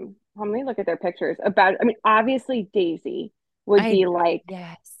 Let me look at their pictures. I mean, obviously Daisy would I be like,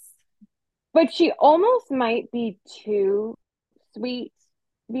 yes. but she almost might be too sweet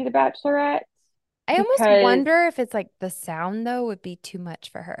to be the bachelorette I almost because wonder if it's like the sound though would be too much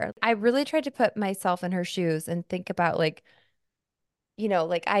for her. I really tried to put myself in her shoes and think about like,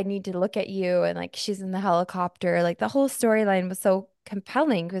 like I need to look at you and like she's in the helicopter. Like the whole storyline was so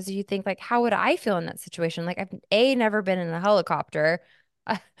compelling because you think like, how would I feel in that situation? Like I've never been in a helicopter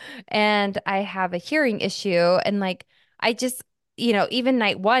and I have a hearing issue. And like, I just, even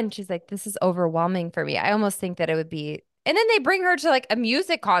night one, she's like, this is overwhelming for me. I almost think that it would be, and then they bring her to like a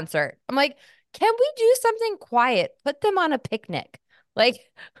music concert. I'm like, can we do something quiet? Put them on a picnic.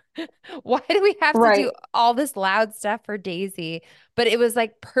 Like, why do we have to do right. all this loud stuff for Daisy? But it was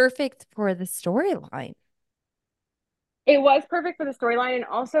like perfect for the storyline. It was perfect for the storyline, and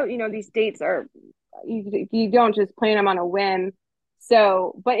also, these dates are you don't just plan them on a whim.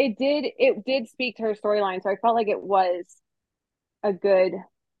 So, but it did speak to her storyline, so I felt like it was a good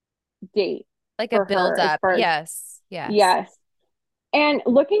date Like a for build her as up. far as Yes. Yes. yes. And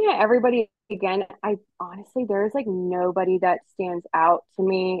looking at everybody again, I honestly there's like nobody that stands out to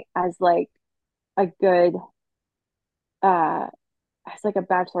me as like a good uh as like a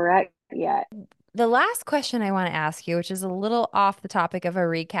bachelorette yet. The last question I want to ask you, which is a little off the topic of a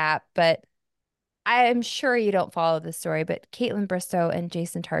recap, but I'm sure you don't follow this story, but Caitlin Bristow and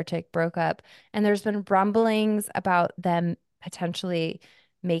Jason Tartick broke up, and there's been rumblings about them potentially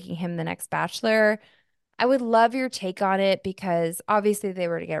making him the next Bachelor. I would love your take on it because obviously they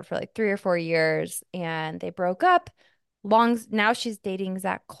were together for like 3 or 4 years and they broke up. Now she's dating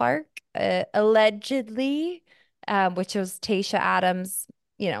Zach Clark, allegedly, which was Tasha Adams,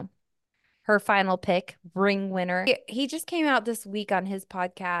 you know, her final pick, ring winner. He just came out this week on his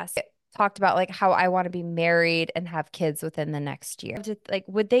podcast, talked about like how I want to be married and have kids within the next year. Like,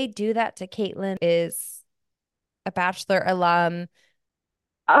 would they do that to Caitlin? Is a Bachelor alum?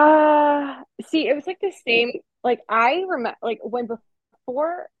 See, it was like the same. Like I remember, like when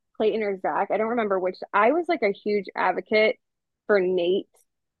before Clayton or Zach, I don't remember which. I was like a huge advocate for Nate,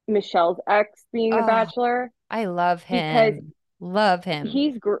 Michelle's ex, being the Oh, Bachelor I love because him. Love him.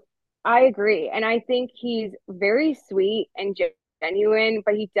 he's. I agree, and I think he's very sweet and genuine,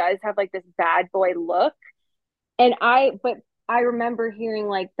 but he does have like this bad boy look. But I remember hearing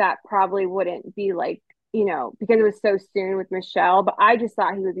like that probably wouldn't be like, because it was so soon with Michelle, but I just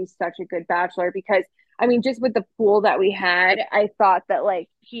thought he would be such a good bachelor because I mean, just with the pool that we had, I thought that like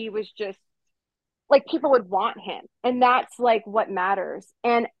he was just like people would want him. And that's like what matters.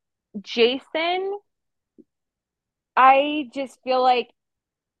 And Jason, I just feel like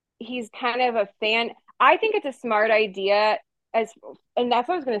he's kind of a fan. I think it's a smart idea as and that's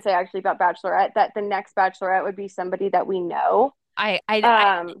what I was going to say actually about Bachelorette, that the next Bachelorette would be somebody that we know.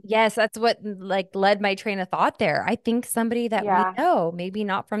 Yes, that's what like led my train of thought there. I think somebody that we Yeah, know, maybe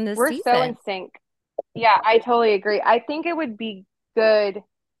not from this we're so in season. sync. Yeah, I totally agree. I think it would be good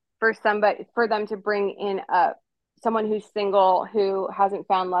for them to bring in someone who's single, who hasn't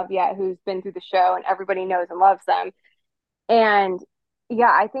found love yet, who's been through the show and everybody knows and loves them. And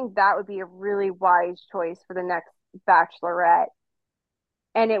yeah, I think that would be a really wise choice for the next Bachelorette.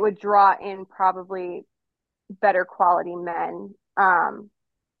 And it would draw in probably better quality men.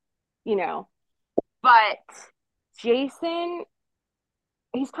 You know, but Jason,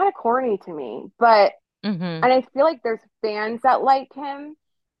 he's kind of corny to me, but Hmm. and I feel like there's fans that like him.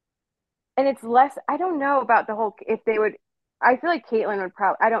 And it's less, I don't know about the whole, if they would, I feel like Caitlyn would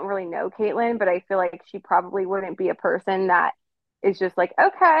probably, I don't really know Caitlyn, but I feel like she probably wouldn't be a person that is just like,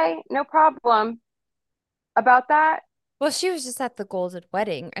 okay, no problem about that. Well, she was just at the golden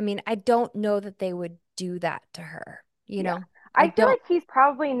wedding. I mean, I don't know that they would do that to her, you Yeah. know? I I feel don't, like he's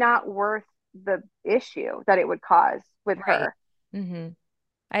probably not worth the issue that it would cause with right. her. Mm-hmm.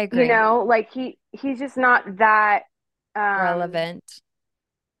 I You agree. know, like he's just not that Relevant.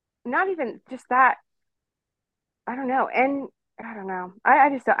 not even just that, I don't know. And I don't know. I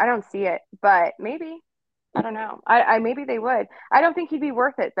just don't, I don't see it, but maybe. I don't know. I maybe they would. I don't think he'd be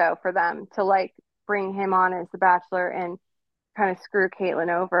worth it though for them to like bring him on as the Bachelor and kind of screw Caitlyn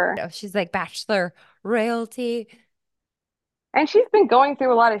over. No, she's like Bachelor royalty. And she's been going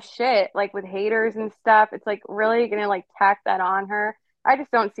through a lot of shit, like with haters and stuff. It's like really gonna like tack that on her. I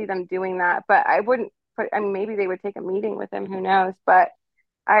just don't see them doing that. But I wouldn't put, I mean, maybe they would take a meeting with him, who knows? But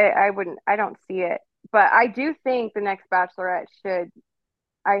I wouldn't, I don't see it. But I do think the next Bachelorette should,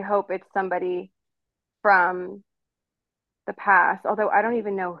 I hope it's somebody from the past, although I don't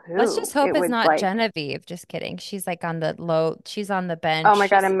even know Let's just who hope it it's would not like. Genevieve. Just kidding. She's like on the low, she's on the bench. Oh my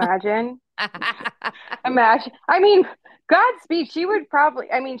God, imagine. Imagine. I mean, Godspeed. She would probably,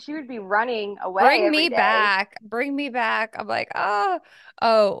 I mean, she would be running away Bring every me day. back. Bring me back. I'm like, oh,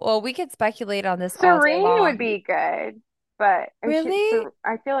 well, we could speculate on this all day Serene would long. be good, but I mean, Really?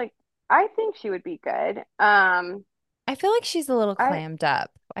 I feel like, I think she would be good. I feel like she's a little I, clammed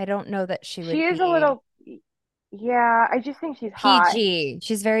up. I don't know that she she would is a be little, yeah, I just think she's hot. PG.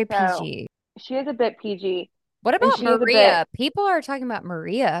 She's very So PG. she is a bit PG What and about she is a bit Maria? People are talking about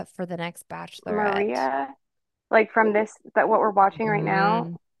Maria for the next Bachelorette. Maria, like from this, that what we're watching right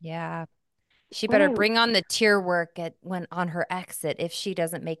now. Yeah. She Let better me bring on the tear work at when on her exit if she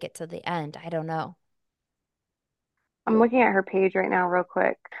doesn't make it to the end. I don't know. I'm looking at her page right now, real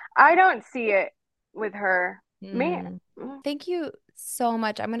quick. I don't see it with her. Me, Thank you so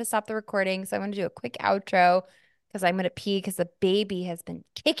much. I'm going to stop the recording. So I'm going to do a quick outro because I'm going to pee because the baby has been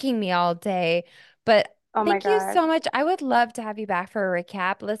kicking me all day. But oh my thank you God. so much. I would love to have you back for a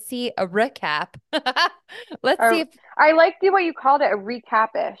recap. Let's see a recap. Let's see Or if I like the way you called it, a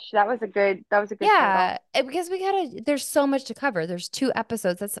recap-ish. That was a good title. yeah, because we gotta, there's so much to cover. There's 2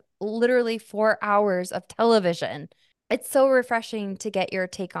 episodes. That's literally 4 hours of television. It's so refreshing to get your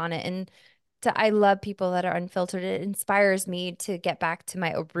take on it. And I love people that are unfiltered. It inspires me to get back to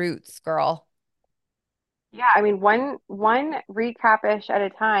my roots, girl. Yeah, I mean, one recap-ish at a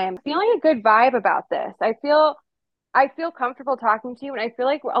time. Feeling a good vibe about this. I feel comfortable talking to you, and I feel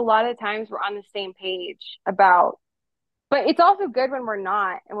like a lot of times we're on the same page about, but it's also good when we're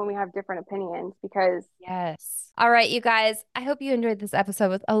not and when we have different opinions because Yes. All right, you guys. I hope you enjoyed this episode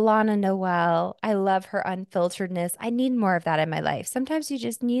with Alanna Noel. I love her unfilteredness. I need more of that in my life. Sometimes you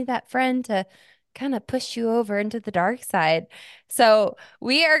just need that friend to kind of push you over into the dark side. So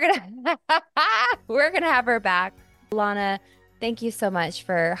we are gonna we're gonna have her back. Alanna, thank you so much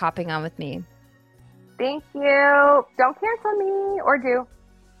for hopping on with me. thank you. Don't cancel me or do.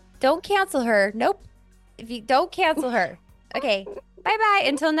 Don't cancel her. Nope. If you don't cancel her. Okay. Bye-bye.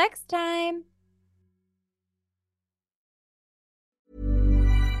 Until next time.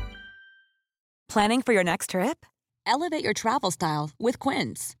 Planning for your next trip? Elevate your travel style with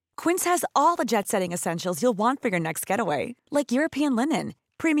Quince. Quince has all the jet-setting essentials you'll want for your next getaway, like European linen,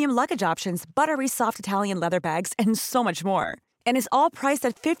 premium luggage options, buttery soft Italian leather bags, and so much more. And is all priced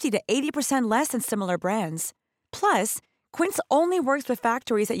at 50 to 80% less than similar brands. Plus, Quince only works with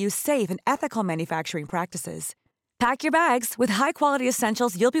factories that use safe and ethical manufacturing practices. Pack your bags with high-quality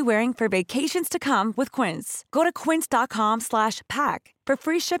essentials you'll be wearing for vacations to come with Quince. Go to quince.com/pack for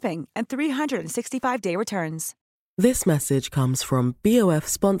free shipping and 365-day returns. This message comes from BOF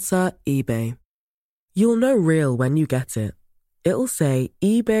sponsor eBay. You'll know real when you get it. It'll say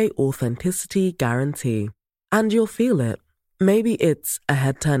eBay Authenticity Guarantee. And you'll feel it. Maybe it's a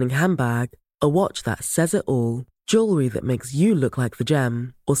head-turning handbag, a watch that says it all, jewelry that makes you look like the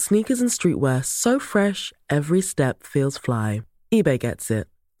gem, or sneakers and streetwear so fresh every step feels fly. eBay gets it.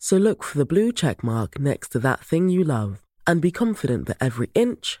 So look for the blue check mark next to that thing you love. And be confident that every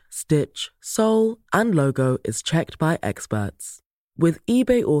inch, stitch, sole, and logo is checked by experts. With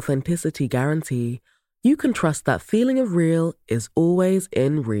eBay Authenticity Guarantee, you can trust that feeling of real is always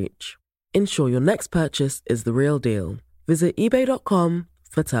in reach. Ensure your next purchase is the real deal. Visit ebay.com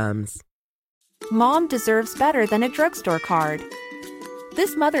for terms. Mom deserves better than a drugstore card.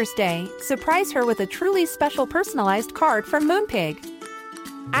 This Mother's Day, surprise her with a truly special personalized card from Moonpig.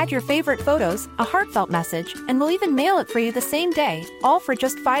 Add your favorite photos, a heartfelt message, and we'll even mail it for you the same day, all for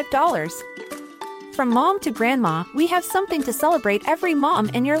just $5. From mom to grandma, we have something to celebrate every mom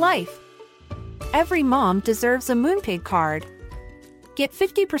in your life. Every mom deserves a Moonpig card. Get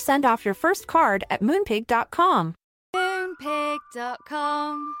 50% off your first card at moonpig.com.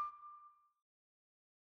 Moonpig.com.